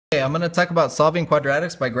Okay, I'm going to talk about solving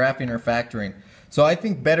quadratics by graphing or factoring. So I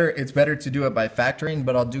think it's better to do it by factoring,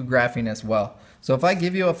 but I'll do graphing as well. So if I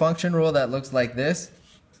give you a function rule that looks like this,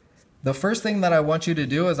 the first thing that I want you to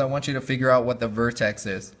do is I want you to figure out what the vertex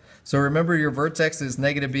is. So remember, your vertex is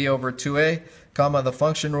negative b over 2a, comma the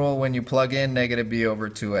function rule when you plug in negative b over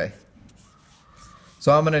 2a.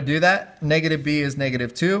 So I'm going to do that. Negative b is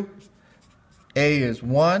negative 2, a is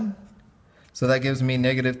 1, so that gives me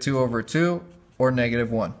negative 2 over 2, or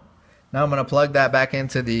negative 1. Now I'm going to plug that back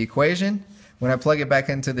into the equation. When I plug it back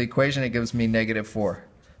into the equation, it gives me negative 4.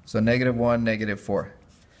 So negative 1, negative 4.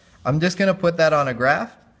 I'm just going to put that on a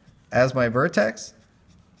graph as my vertex.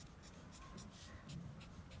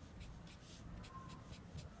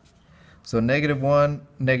 So negative 1,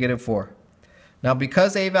 negative 4. Now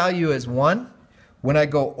because a value is 1, when I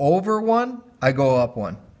go over 1, I go up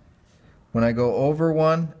 1. When I go over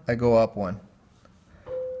 1, I go up 1.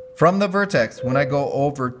 From the vertex, when I go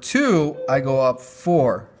over 2, I go up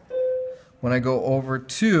 4. When I go over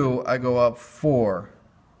 2, I go up 4.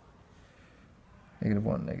 Negative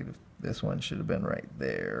 1, negative. This one should have been right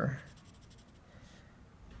there.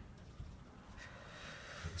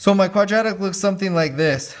 So my quadratic looks something like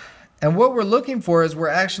this. And what we're looking for is we're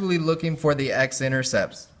actually looking for the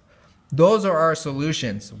x-intercepts. Those are our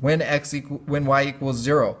solutions when y equals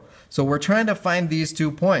 0. So we're trying to find these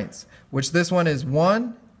 2 points, which this one is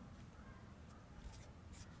 1,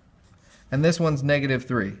 and this one's negative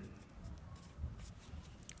 3.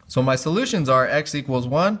 So my solutions are x equals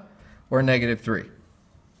 1 or negative 3.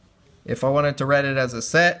 If I wanted to write it as a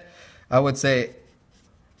set, I would say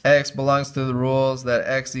x belongs to the rules that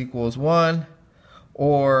x equals 1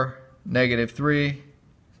 or negative 3.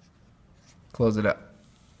 Close it up.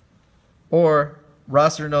 Or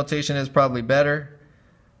roster notation is probably better.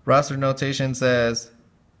 Roster notation says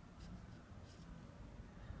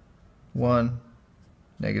 1,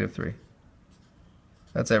 negative 3.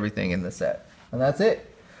 That's everything in the set. And that's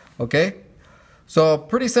it. Okay? So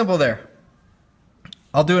pretty simple there.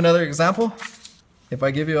 I'll do another example. If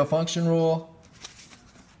I give you a function rule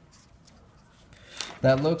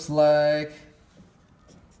that looks like,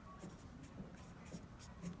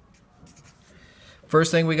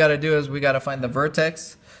 first thing we got to do is we got to find the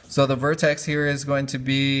vertex. So the vertex here is going to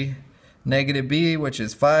be negative b, which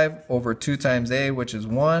is 5, over 2 times a, which is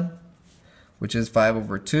 1, which is 5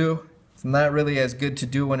 over 2. It's not really as good to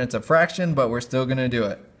do when it's a fraction, but we're still going to do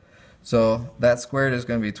it. So that squared is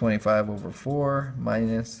going to be 25 over 4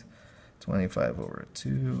 minus 25 over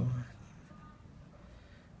 2,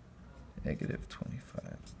 negative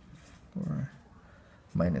 25 over 4,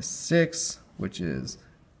 minus 6, which is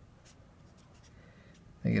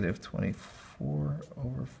negative 24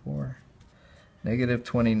 over 4, negative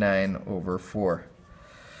 29 over 4.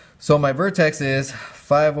 So my vertex is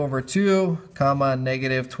 5 over 2, comma,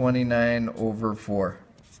 negative 29 over 4.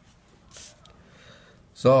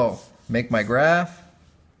 So make my graph.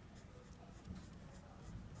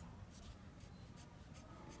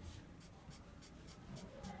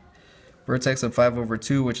 Vertex of 5 over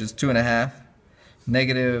 2, which is 2.5.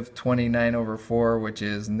 Negative 29 over 4, which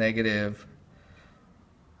is negative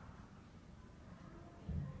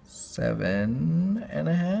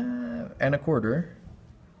 7.5 and a quarter.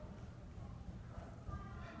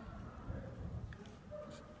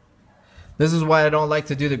 This is why I don't like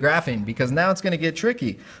to do the graphing, because now it's going to get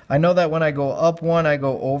tricky. I know that when I go up 1, I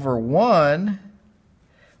go over 1.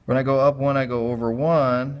 When I go up 1, I go over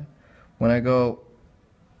 1. When I go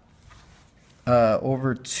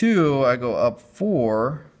over 2, I go up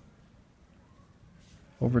 4.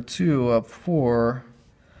 Over 2, up 4.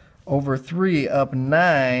 Over 3, up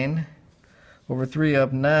 9. Over 3,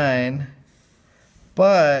 up 9.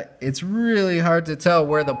 But it's really hard to tell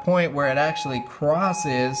where the point where it actually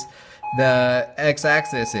crosses the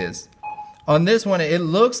x-axis is. On this one, it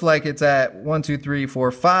looks like it's at 1, 2, 3,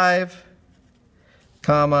 4, 5,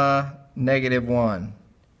 comma, negative 1.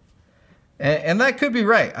 And that could be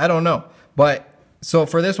right. I don't know. But so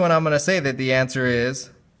for this one, I'm going to say that the answer is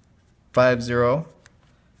 5, 0,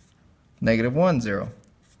 negative 1, 0.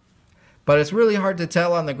 But it's really hard to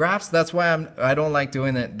tell on the graphs. That's why I don't like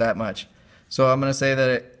doing it that much. So I'm going to say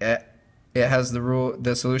that it has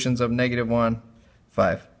the solutions of negative 1,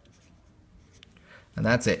 5. And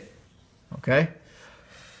that's it. Okay?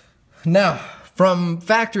 Now, from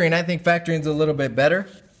factoring, I think factoring is a little bit better.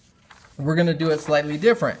 We're going to do it slightly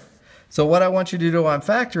different. So what I want you to do on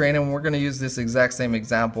factoring, and we're going to use this exact same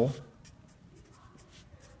example.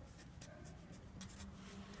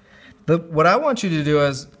 What I want you to do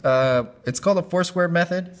is, it's called a 4-square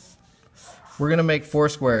method. We're going to make 4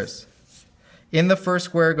 squares. In the first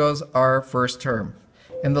square goes our first term.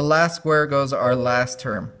 In the last square goes our last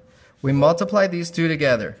term. We multiply these two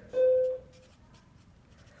together.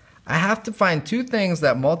 I have to find two things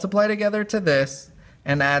that multiply together to this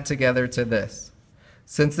and add together to this.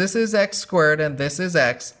 Since this is x squared and this is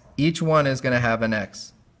x, each one is going to have an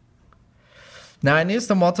x. Now it needs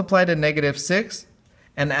to multiply to -6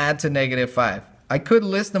 and add to -5. I could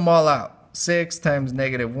list them all out. 6 times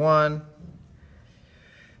 -1,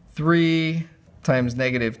 3 times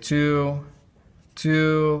 -2,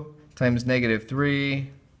 2 times -3,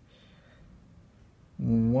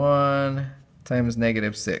 1 times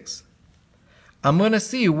 -6. I'm going to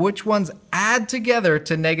see which ones add together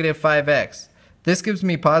to -5x. This gives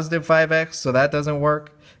me positive 5x, so that doesn't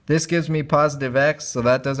work. This gives me positive x, so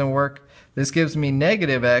that doesn't work. This gives me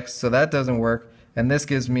negative x, so that doesn't work. And this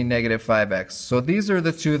gives me -5x. So these are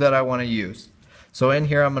the two that I want to use. So in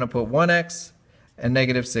here I'm going to put 1x and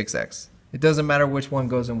 -6x. It doesn't matter which one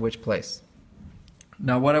goes in which place.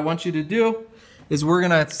 Now what I want you to do is we're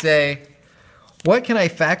going to say, what can I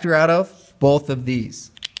factor out of both of these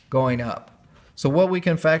going up? So what we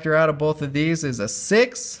can factor out of both of these is a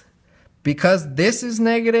 6. Because this is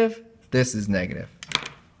negative, this is negative.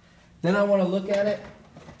 Then I want to look at it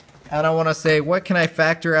and I want to say, what can I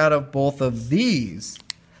factor out of both of these?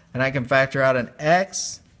 And I can factor out an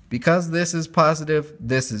x. Because this is positive,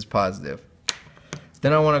 this is positive.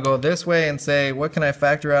 Then I want to go this way and say, what can I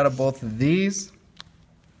factor out of both of these?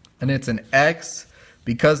 And it's an x.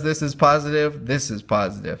 Because this is positive, this is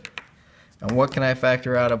positive. And what can I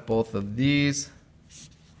factor out of both of these?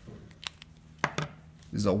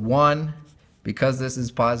 Is a 1. Because this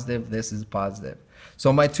is positive, this is positive.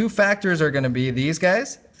 So my two factors are going to be these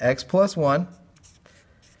guys, x plus 1,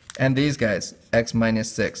 and these guys, x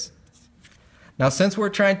minus 6. Now since we're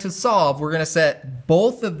trying to solve, we're going to set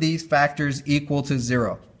both of these factors equal to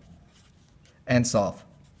 0 and solve.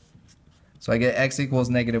 So I get x equals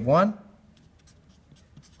 -1.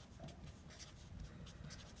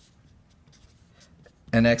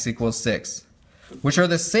 And x equals 6, which are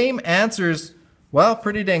the same answers. Well,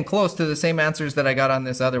 pretty dang close to the same answers that I got on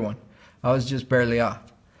this other one. I was just barely off.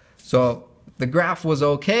 So the graph was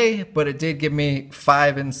okay, but it did give me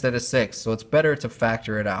 5 instead of 6. So it's better to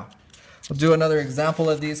factor it out. We'll do another example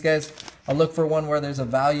of these guys. I'll look for one where there's a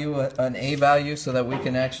value, an a value, so that we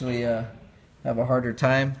can actually have a harder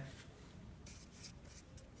time.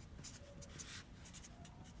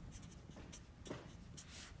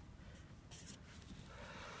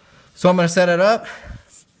 So I'm going to set it up.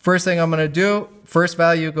 First thing I'm going to do, first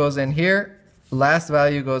value goes in here, last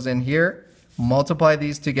value goes in here, multiply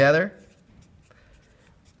these together.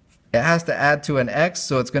 It has to add to an x,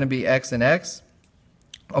 so it's going to be x and x.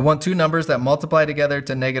 I want two numbers that multiply together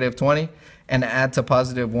to -20 and add to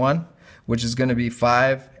 +1, which is going to be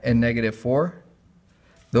 5 and -4.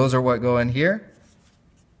 Those are what go in here.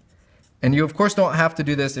 And you of course don't have to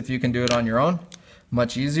do this if you can do it on your own.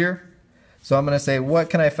 Much easier. So I'm going to say, what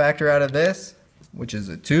can I factor out of this? Which is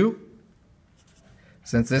a 2.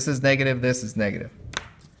 Since this is negative, this is negative.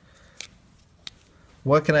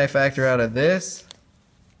 What can I factor out of this?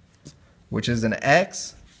 Which is an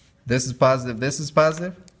x. This is positive, this is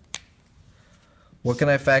positive. What can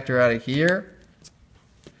I factor out of here?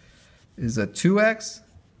 Is a 2x.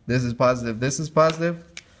 This is positive, this is positive.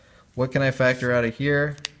 What can I factor out of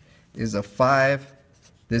here? Is a 5.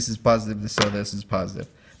 This is positive, so this is positive.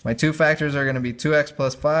 My two factors are going to be 2x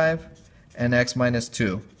plus 5 and x minus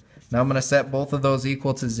 2. Now I'm going to set both of those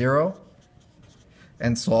equal to 0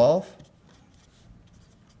 and solve.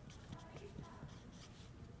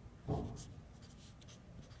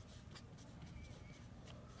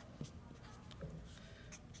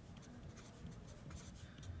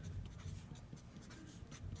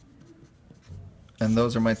 And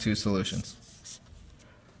those are my two solutions.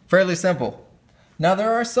 Fairly simple. Now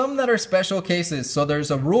there are some that are special cases, so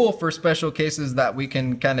there's a rule for special cases that we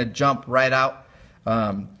can kind of jump right out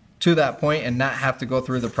to that point and not have to go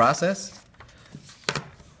through the process.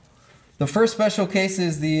 The first special case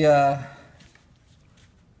is the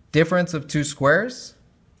difference of two squares.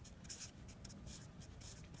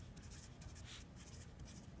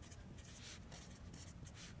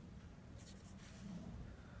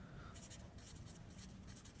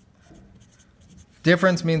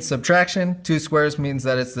 Difference means subtraction. Two squares means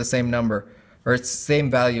that it's the same number, or it's the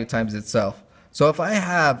same value times itself. So if I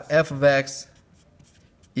have f of x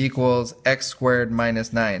equals x squared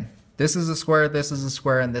minus 9, this is a square, this is a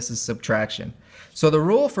square, and this is subtraction. So the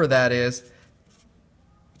rule for that is,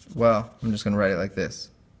 well, I'm just going to write it like this.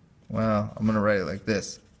 Well, I'm going to write it like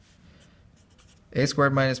this. A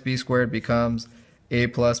squared minus b squared becomes a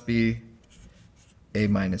plus b, a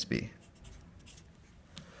minus b.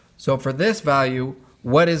 So for this value,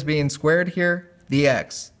 what is being squared here? The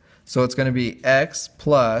x. So it's going to be x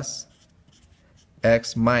plus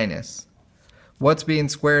x minus. What's being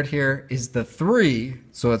squared here is the 3,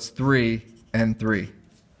 so it's 3 and 3.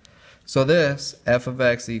 So this f of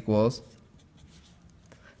x equals,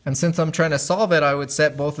 and since I'm trying to solve it, I would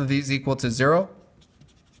set both of these equal to 0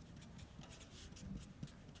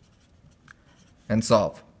 and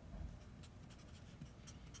solve.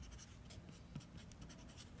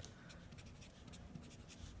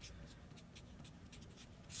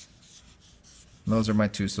 Those are my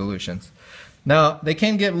two solutions. Now, they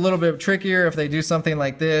can get a little bit trickier if they do something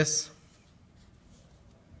like this.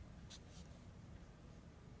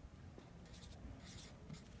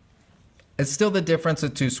 It's still the difference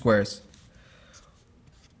of two squares.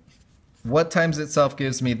 What times itself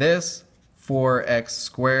gives me this? 4x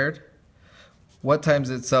squared. What times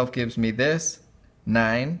itself gives me this?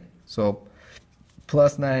 9. So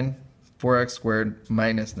plus 9, 4x squared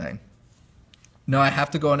minus 9. Now I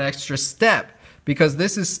have to go an extra step because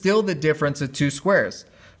this is still the difference of two squares.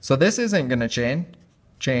 So this isn't going to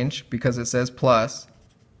change because it says plus.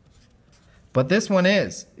 But this one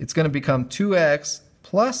is. It's going to become 2x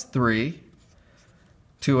plus 3,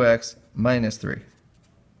 2x minus 3.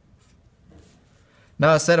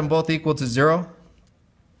 Now I set them both equal to 0,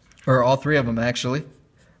 or all three of them actually.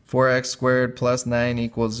 4x squared plus 9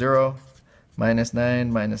 equals 0, minus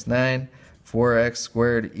 9 minus 9. 4x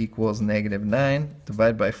squared equals negative 9.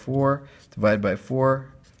 Divide by 4, divide by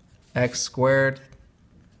 4. X squared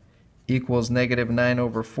equals negative 9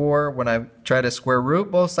 over 4. When I try to square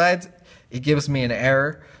root both sides, it gives me an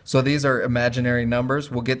error. So these are imaginary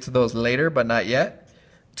numbers. We'll get to those later, but not yet.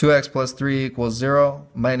 2x plus 3 equals 0.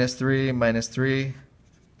 Minus 3 minus 3.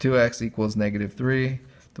 2x equals negative 3.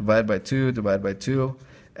 Divide by 2, divide by 2.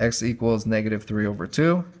 X equals negative 3 over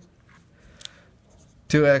 2.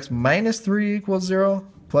 2x minus 3 equals 0.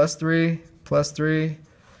 Plus 3, plus 3.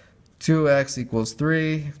 2x equals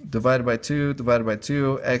 3. Divided by 2, divided by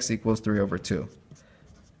 2. X equals 3 over 2.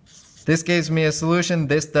 This gives me a solution.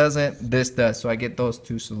 This doesn't. This does. So I get those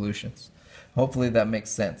two solutions. Hopefully that makes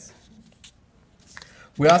sense.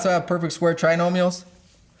 We also have perfect square trinomials.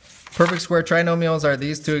 Perfect square trinomials are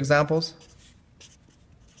these two examples.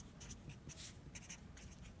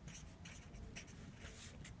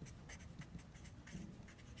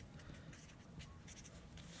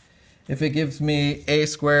 If it gives me a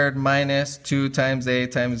squared minus 2 times a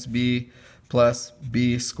times b plus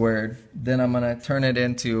b squared, then I'm going to turn it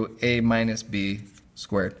into a minus b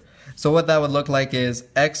squared. So what that would look like is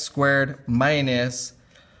x squared minus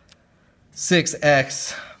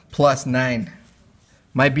 6x plus 9.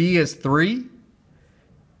 My b is 3.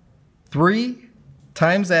 3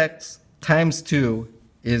 times x times 2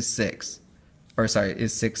 is 6. Or sorry,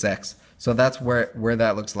 is 6x. So that's where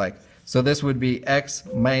that looks like. So this would be x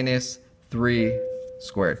minus 3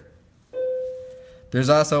 squared. There's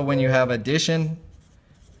also when you have addition,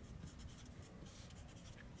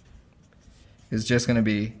 it's just going to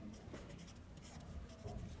be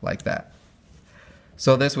like that.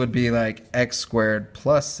 So this would be like x squared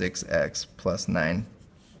plus 6x plus 9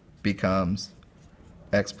 becomes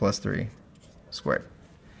x plus 3 squared.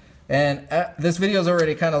 And this video is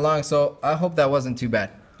already kind of long, so I hope that wasn't too bad.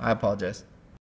 I apologize.